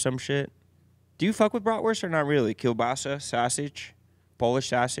bratwurst or some shit. Do you fuck with bratwurst or not really? Kielbasa, sausage, Polish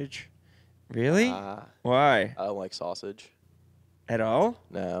sausage. Really? Why? I don't like sausage. At all?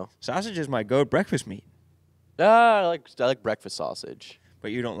 No. Sausage is my go breakfast meat. I like breakfast sausage.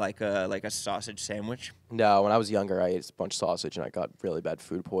 But you don't like a sausage sandwich? No, when I was younger, I ate a bunch of sausage and I got really bad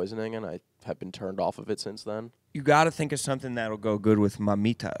food poisoning, and I have been turned off of it since then. You got to think of something that'll go good with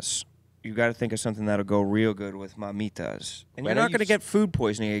mamitas. You got to think of something that'll go real good with mamitas. And When you're are not you going to get food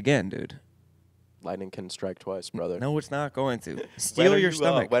poisoning again, dude. Lightning can strike twice, brother. No, it's not going to. When Steal are your you,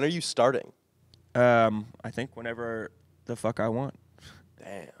 stomach. When are you starting? I think whenever the fuck I want.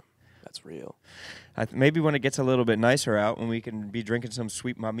 Damn, that's real. Maybe when it gets a little bit nicer out, when we can be drinking some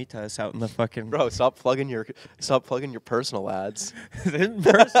sweet mamitas out in the fucking... Bro, stop plugging your personal ads. in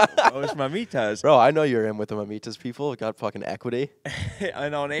person. Oh, it's mamitas. Bro, I know you're in with the Mamitas people. Got fucking equity.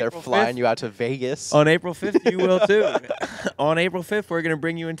 And on They're April flying 5th, you out to Vegas. on April 5th, you will too. On April 5th, we're going to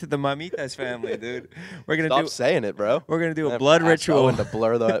bring you into the mamitas family, dude. We're going to Stop saying it, bro. We're going to do a I'm blood gonna ask ritual. Owen to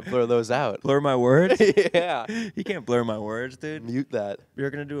blur those out. Blur my words? Yeah. You can't blur my words, dude. Mute that. You're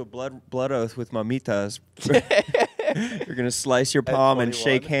going to do a blood oath with mamitas. You're gonna slice your palm and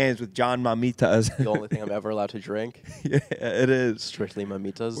shake hands with John Mamitas. The only thing I'm ever allowed to drink. Yeah, it is. Strictly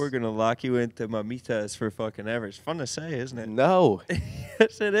Mamitas. We're gonna lock you into Mamitas for fucking ever. It's fun to say, isn't it? No.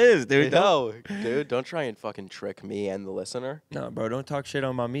 Yes, it is, dude. No, dude, don't try and fucking trick me and the listener. No, bro, don't talk shit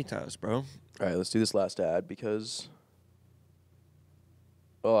on Mamitas, bro. All right, let's do this last ad because...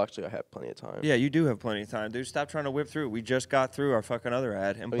 Oh, actually, I have plenty of time. Yeah, you do have plenty of time, dude. Stop trying to whip through. We just got through our fucking other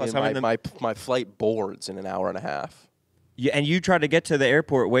ad, and plus, my flight boards in an hour and a half. Yeah, and you tried to get to the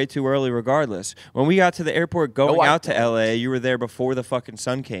airport way too early regardless. When we got to the airport going out to L.A., you were there before the fucking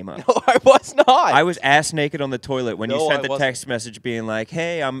sun came up. No, I was not. I was ass naked on the toilet when you sent the text message being like,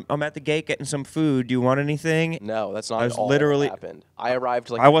 hey, I'm at the gate getting some food. Do you want anything? No, that's not all that happened. I arrived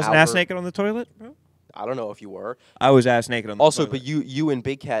like I wasn't ass naked on the toilet, bro? I don't know if you were. I was ass naked on the toilet. But you and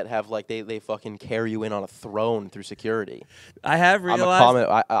Big Cat have like they fucking carry you in on a throne through security. I have realized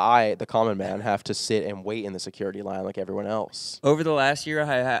I the common man have to sit and wait in the security line like everyone else. Over the last year,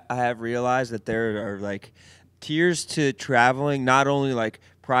 I have realized that there are like tiers to traveling, not only like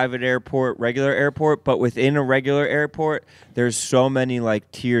private airport, regular airport, but within a regular airport, there's so many like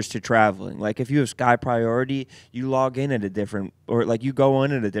tiers to traveling. Like if you have Sky Priority, you log in at a different, or like you go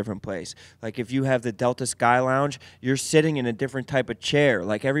in at a different place. Like if you have the Delta Sky Lounge, you're sitting in a different type of chair.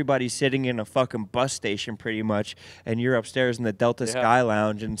 Like everybody's sitting in a fucking bus station pretty much, and you're upstairs in the Delta Sky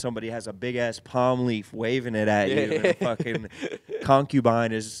Lounge, and somebody has a big ass palm leaf waving it at you, and a fucking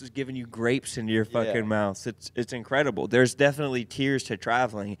concubine is giving you grapes into your fucking mouth. It's incredible. There's definitely tiers to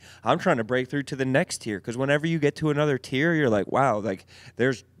traveling. I'm trying to break through to the next tier because whenever you get to another tier, you're like, wow, like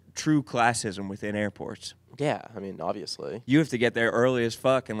there's true classism within airports. Yeah, I mean, obviously. You have to get there early as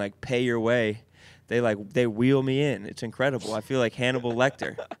fuck and like pay your way. They wheel me in. It's incredible. I feel like Hannibal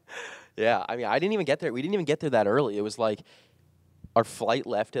Lecter. Yeah, I mean, I didn't even get there. We didn't even get there that early. It was like our flight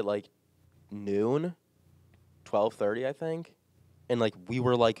left at like noon, 12:30, I think. And like we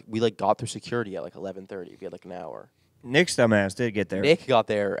got through security at like 11:30. We had like an hour. Nick's dumbass did get there. Nick got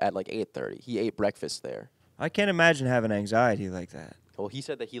there at like 8:30. He ate breakfast there. I can't imagine having anxiety like that. Well, he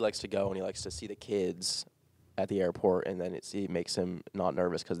said that he likes to go and he likes to see the kids at the airport, and then it makes him not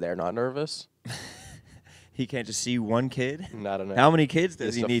nervous because they're not nervous. He can't just see one kid? I don't know. How many kids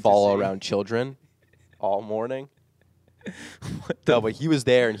does he need to follow around children all morning? No, but he was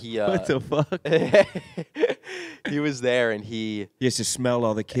there and he... what the fuck? He was there and he... He has to smell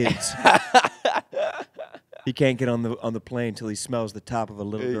all the kids. He can't get on the plane until he smells the top of a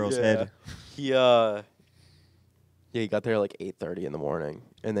little girl's head. He got there like 8:30 in the morning,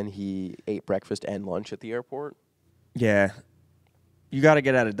 and then he ate breakfast and lunch at the airport. Yeah. You got to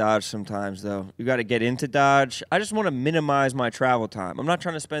get out of Dodge sometimes, though. You got to get into Dodge. I just want to minimize my travel time. I'm not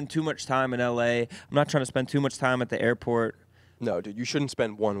trying to spend too much time in L.A. I'm not trying to spend too much time at the airport. No, dude, you shouldn't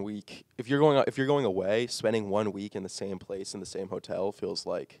spend 1 week. If you're going away, spending 1 week in the same place in the same hotel feels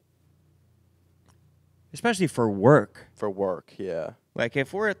like... Especially for work. For work, yeah. Like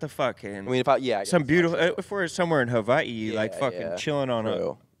if we're at the fucking... I mean, if we're somewhere in Hawaii, like fucking chilling on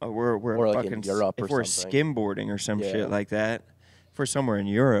we're like fucking... in Europe if or we're something. skimboarding or some shit like that. If we're somewhere in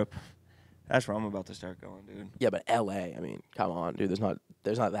Europe, that's where I'm about to start going, dude. Yeah, but L.A., I mean, come on, dude. There's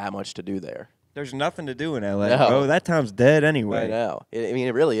not that much to do there. There's nothing to do in L.A., bro. That town's dead anyway. I know. I mean,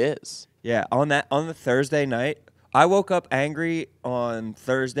 it really is. Yeah, on the Thursday night... I woke up angry on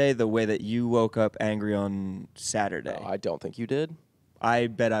Thursday the way that you woke up angry on Saturday. No, I don't think you did. I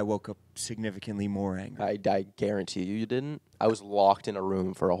bet I woke up significantly more angry. I guarantee you didn't. I was locked in a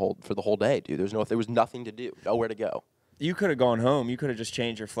room for the whole day, dude. There was nothing to do, nowhere to go. You could have gone home. You could have just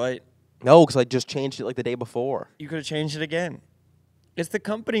changed your flight. No, because I just changed it like the day before. You could have changed it again. It's the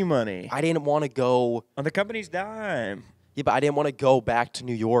company money. I didn't want to go on the company's dime. Yeah, but I didn't want to go back to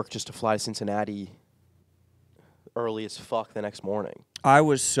New York just to fly to Cincinnati early as fuck the next morning. I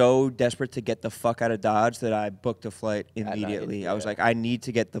was so desperate to get the fuck out of Dodge that I booked a flight immediately. I was like, I need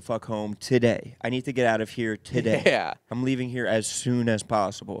to get the fuck home today. I need to get out of here today. Yeah. I'm leaving here as soon as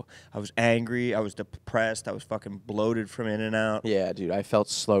possible. I was angry. I was depressed. I was fucking bloated from In-N-Out. Yeah, dude, I feel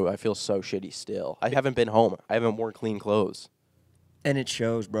so shitty still. I haven't been home. I haven't worn clean clothes. And it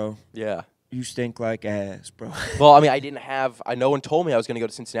shows, bro. Yeah. You stink like ass, bro. Well, I mean, no one told me I was going to go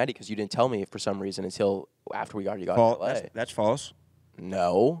to Cincinnati because you didn't tell me for some reason until after we already got to LA. That's false.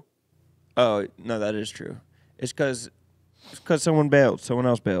 No. Oh, no, that is true. It's because someone bailed. Someone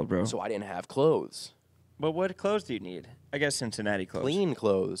else bailed, bro. So I didn't have clothes. But what clothes do you need? I guess Cincinnati clothes. Clean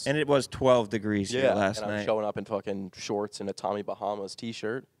clothes. And it was 12 degrees here last night. And I'm showing up in fucking shorts and a Tommy Bahamas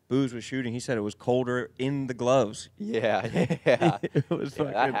t-shirt. Booze was shooting. He said it was colder in the gloves. Yeah. It was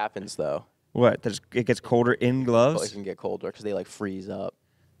fucking... That happens, though. What? It gets colder in gloves? Well, it can get colder because they, like, freeze up.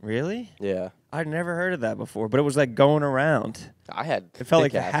 Really? Yeah. I'd never heard of that before, but it was like going around. I had It felt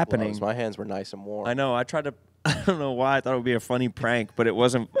like thick-ass happening. gloves. My hands were nice and warm. I know. I tried to. I don't know why I thought it would be a funny prank, but it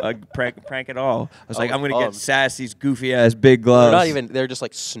wasn't a prank at all. I was like, I'm gonna get Sas these goofy ass big gloves. They're not even. They're just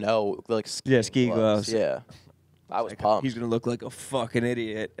like snow, like ski gloves. Yeah. I was pumped. He's gonna look like a fucking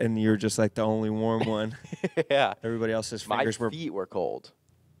idiot, and you're just like the only warm one. Yeah. Everybody else's fingers My feet were cold.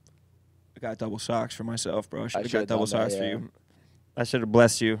 I got double socks for myself, bro. I should have got should've double done that, socks for yeah. you. I should have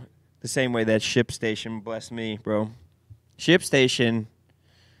blessed you the same way that ShipStation blessed me, bro. ShipStation.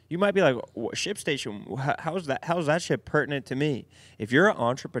 You might be like, ShipStation, how's that shit pertinent to me? If you're an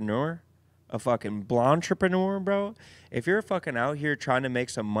entrepreneur, a fucking blontrepreneur, bro, if you're fucking out here trying to make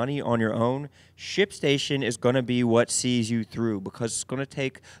some money on your own, ShipStation is going to be what sees you through, because it's going to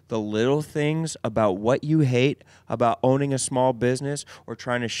take the little things about what you hate about owning a small business or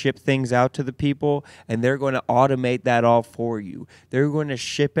trying to ship things out to the people, and they're going to automate that all for you. They're going to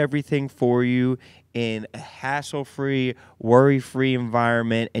ship everything for you in a hassle-free, worry-free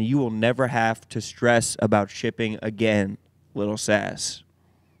environment, and you will never have to stress about shipping again, little Sas.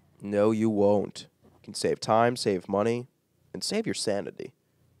 No, you won't. You can save time, save money, and save your sanity.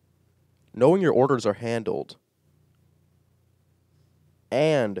 Knowing your orders are handled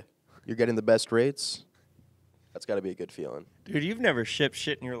and you're getting the best rates, that's got to be a good feeling. Dude, you've never shipped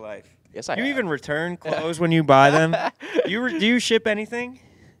shit in your life. Yes, I You have. even return clothes when you buy them? Do you ship anything?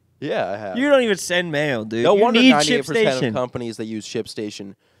 Yeah, I have. You don't even send mail, dude. No you wonder need 98% ShipStation. of companies that use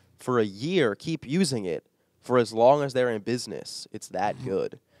ShipStation for a year keep using it for as long as they're in business. It's that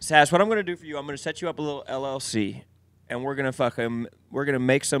good. Sas, what I'm gonna do for you, I'm gonna set you up a little LLC, and we're gonna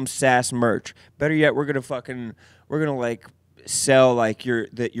make some Sas merch. Better yet, we're gonna like sell like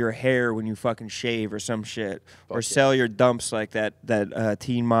your hair when you fucking shave or some shit, or sell your dumps like that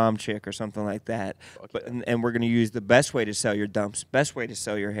teen mom chick or something like that. And we're gonna use the best way to sell your dumps, best way to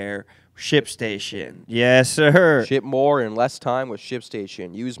sell your hair, ShipStation. Yes, sir. Ship more in less time with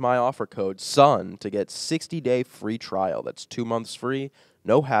ShipStation. Use my offer code SUN to get 60-day free trial. That's 2 months free,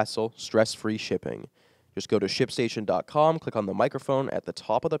 no hassle, stress-free shipping. Just go to ShipStation.com, click on the microphone at the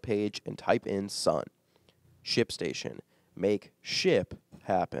top of the page, and type in SUN. ShipStation. Make ship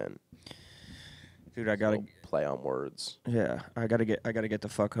happen. Dude, I gotta play on words. Yeah, I gotta get the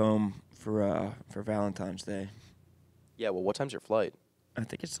fuck home for Valentine's Day. Yeah, well, what time's your flight? I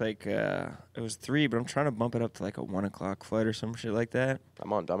think it's like it was 3, but I'm trying to bump it up to like a 1 o'clock flight or some shit like that. I'm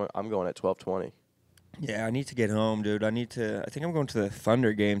going at 12:20. Yeah, I need to get home, dude. I think I'm going to the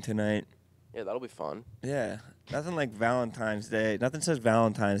Thunder game tonight. Yeah, that'll be fun. Yeah, nothing like Valentine's Day. Nothing says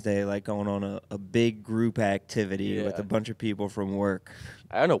Valentine's Day like going on a big group activity with a bunch of people from work.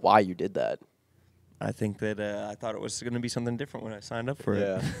 I don't know why you did that. I think that I thought it was going to be something different when I signed up for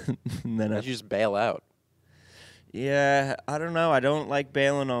it. And then Why don't you just bail out? Yeah, I don't know. I don't like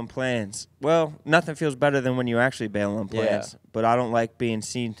bailing on plans. Well, nothing feels better than when you actually bail on plans. Yeah. But I don't like being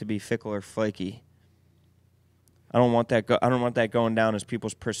seen to be fickle or flaky. I don't want that. I don't want that going down as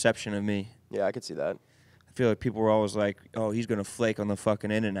people's perception of me. Yeah, I could see that. I feel like people were always like, "Oh, he's gonna flake on the fucking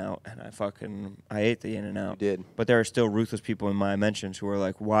In-N-Out," and I ate the In-N-Out. You did. But there are still ruthless people in my mentions who are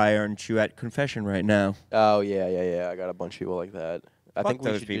like, "Why aren't you at confession right now?" Oh yeah. I got a bunch of people like that. I think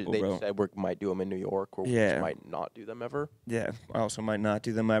those we people, they bro. said we might do them in New York, or we just might not do them ever. Yeah, I also might not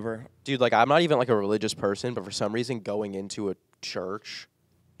do them ever. Dude, like I'm not even like a religious person, but for some reason going into a church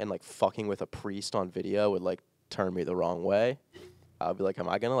and like fucking with a priest on video would like turn me the wrong way. I'd be like, am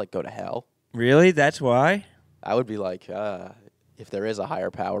I gonna like go to hell? Really? That's why? I would be like, if there is a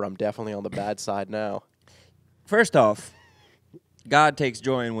higher power, I'm definitely on the bad side now. First off, God takes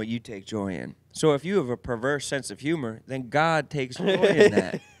joy in what you take joy in. So if you have a perverse sense of humor, then God takes joy in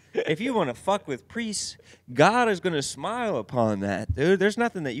that. If you want to fuck with priests, God is going to smile upon that, dude. There's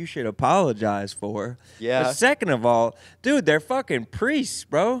nothing that you should apologize for. Yeah. But second of all, dude, they're fucking priests,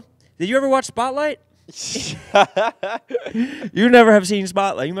 bro. Did you ever watch Spotlight? You never have seen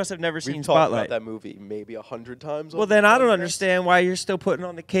Spotlight. You must have never seen We've Spotlight. talked about that movie maybe 100 times. Well, then I don't understand why you're still putting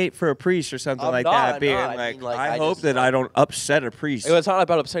on the cape for a priest or something I'm like not, that. I'm Being not. I like, mean, like, I I hope just, that like- I don't upset a priest. It's not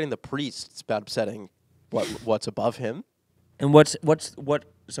about upsetting the priest. It's about upsetting what's above him. And what's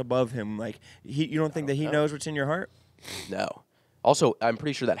above him? Like, you don't think that he knows what's in your heart? No. Also, I'm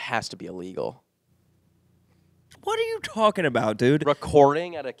pretty sure that has to be illegal. What are you talking about, dude?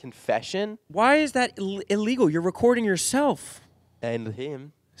 Recording at a confession Why is that illegal? You're recording yourself. and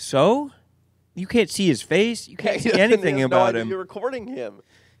him. So? You can't see his face. You can't see anything He has no about idea him. You're recording him.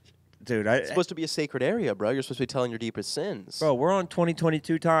 Dude, It's supposed to be a sacred area, bro. You're supposed to be telling your deepest sins. bro, we're on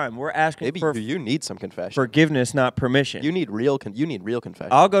 2022 time. We're asking Maybe for you need some confession. forgiveness, not permission. You need real confession.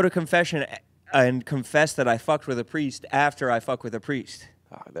 I'll go to confession and confess that I fucked with a priest after I fuck with a priest.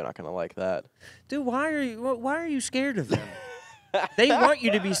 They're not gonna like that. Dude, why are you scared of them? They want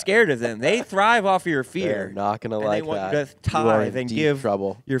you to be scared of them. They thrive off of your fear. They're not gonna and like they want that. you to You are tithe in and deep give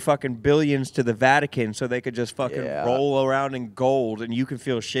trouble. your fucking billions to the Vatican so they could just fucking roll around in gold and you can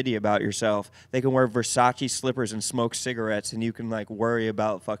feel shitty about yourself. They can wear Versace slippers and smoke cigarettes and you can like worry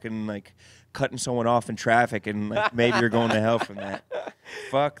about fucking like cutting someone off in traffic and like maybe you're going to hell from that.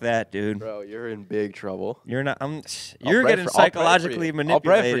 Fuck that, dude. Bro, you're in big trouble. You're not. You're getting psychologically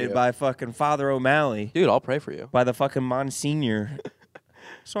manipulated by fucking Father O'Malley. Dude, I'll pray for you. By the fucking Monsignor.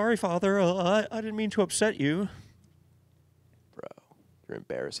 Sorry, Father. I didn't mean to upset you. Bro, you're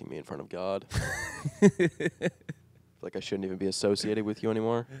embarrassing me in front of God. Like I shouldn't even be associated with you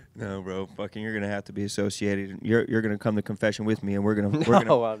anymore. No, bro. Fucking, you're gonna have to be associated. You're gonna come to confession with me, and we're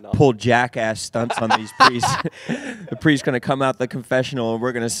gonna pull jackass stunts on these priests. The priest's gonna come out the confessional, and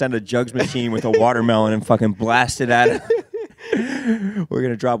we're gonna send a jugs machine with a watermelon and fucking blast it at him. We're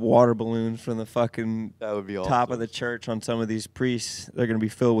gonna drop water balloons from the fucking top of the church on some of these priests. They're gonna be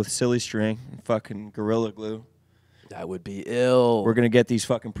filled with silly string and fucking Gorilla Glue. That would be ill. We're gonna get these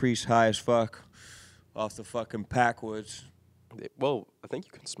fucking priests high as fuck off the fucking packwoods. Well, I think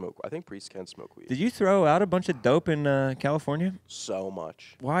you can smoke. I think priests can smoke weed. Did you throw out a bunch of dope in California? So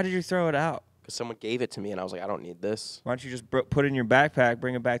much. Why did you throw it out? Because someone gave it to me, and I was like, I don't need this. Why don't you just put it in your backpack,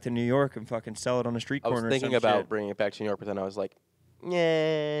 bring it back to New York, and fucking sell it on the street corner? I was thinking about bringing it back to New York, but then I was like,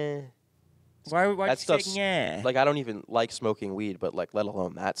 yeah. Why you say yeah? Like, I don't even like smoking weed, but like, let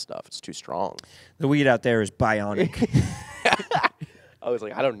alone that stuff. It's too strong. The weed out there is bionic. I was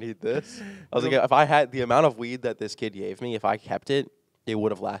like, I don't need this. I was like, if I had the amount of weed that this kid gave me, if I kept it, it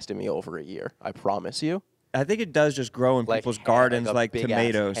would have lasted me over a year. I promise you. I think it does just grow in people's gardens like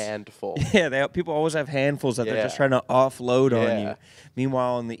tomatoes. Handful. Yeah, people always have handfuls that they're just trying to offload on you.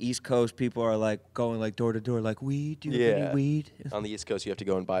 Meanwhile, on the East Coast, people are like going like door to door, like weed. Do you have any weed? On the East Coast, you have to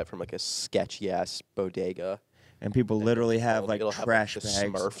go and buy it from like a sketchy ass bodega. And people literally have like trash bags.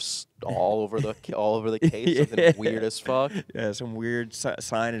 Smurfs all over the case. Something weird as fuck. Yeah, some weird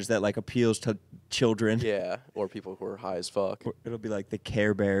signage that like appeals to children. Yeah, or people who are high as fuck. It'll be like the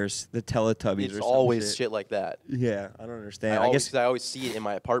Care Bears, the Teletubbies. It's always shit like that. Yeah, I don't understand. I guess I always see it in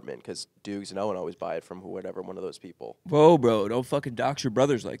my apartment because Dukes and Owen always buy it from whatever one of those people. Whoa, bro! Don't fucking dox your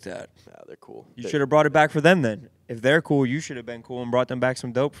brothers like that. Yeah, they're cool. You should have brought it back for them then. If they're cool, you should have been cool and brought them back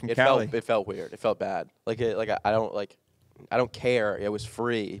some dope from Cali. It felt weird. It felt bad. I don't care. It was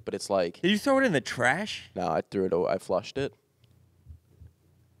free, but it's like. Did you throw it in the trash? No, I threw it away. I flushed it.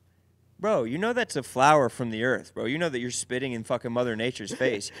 Bro, you know that's a flower from the earth, bro. You know that you're spitting in fucking Mother Nature's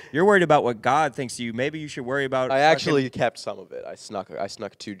face. You're worried about what God thinks of you. Maybe you should worry about. I actually kept some of it. I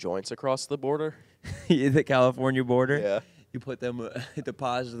snuck 2 joints across the border. The California border. Yeah. You put them,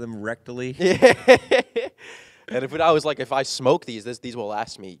 deposited them rectally. Yeah. And if I smoke these will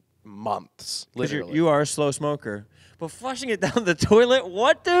last me months. Literally. You are a slow smoker. But flushing it down the toilet,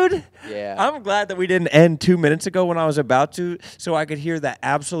 what, dude? Yeah. I'm glad that we didn't end 2 minutes ago when I was about to, so I could hear that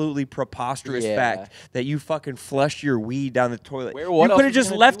absolutely preposterous fact that you fucking flushed your weed down the toilet. You could have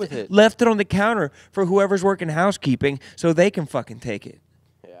just left it on the counter for whoever's working housekeeping so they can fucking take it.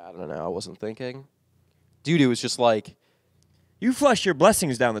 Yeah, I don't know. I wasn't thinking. Dude, it was just like. You flushed your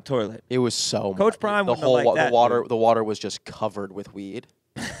blessings down the toilet. It was so Coach Prime wouldn't have liked that, the water was just covered with weed.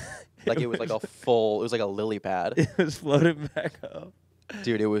 Like it was like it was like a lily pad. It was floating back up.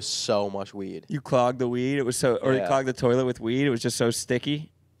 Dude, it was so much weed. You clogged the weed. It was you clogged the toilet with weed. It was just so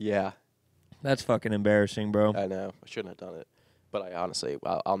sticky. Yeah. That's fucking embarrassing, bro. I know. I shouldn't have done it. But I honestly,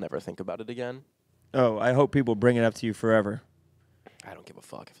 I'll never think about it again. Oh, I hope people bring it up to you forever. I don't give a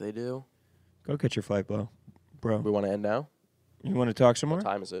fuck if they do. Go catch your flight, bro. We want to end now? You want to talk some more? What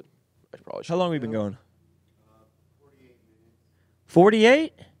time is it? How long have we been going? 48 minutes.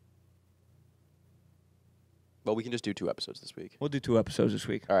 48? Well, we can just do 2 episodes this week. We'll do 2 episodes this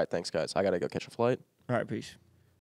week. All right, thanks, guys. I got to go catch a flight. All right, peace.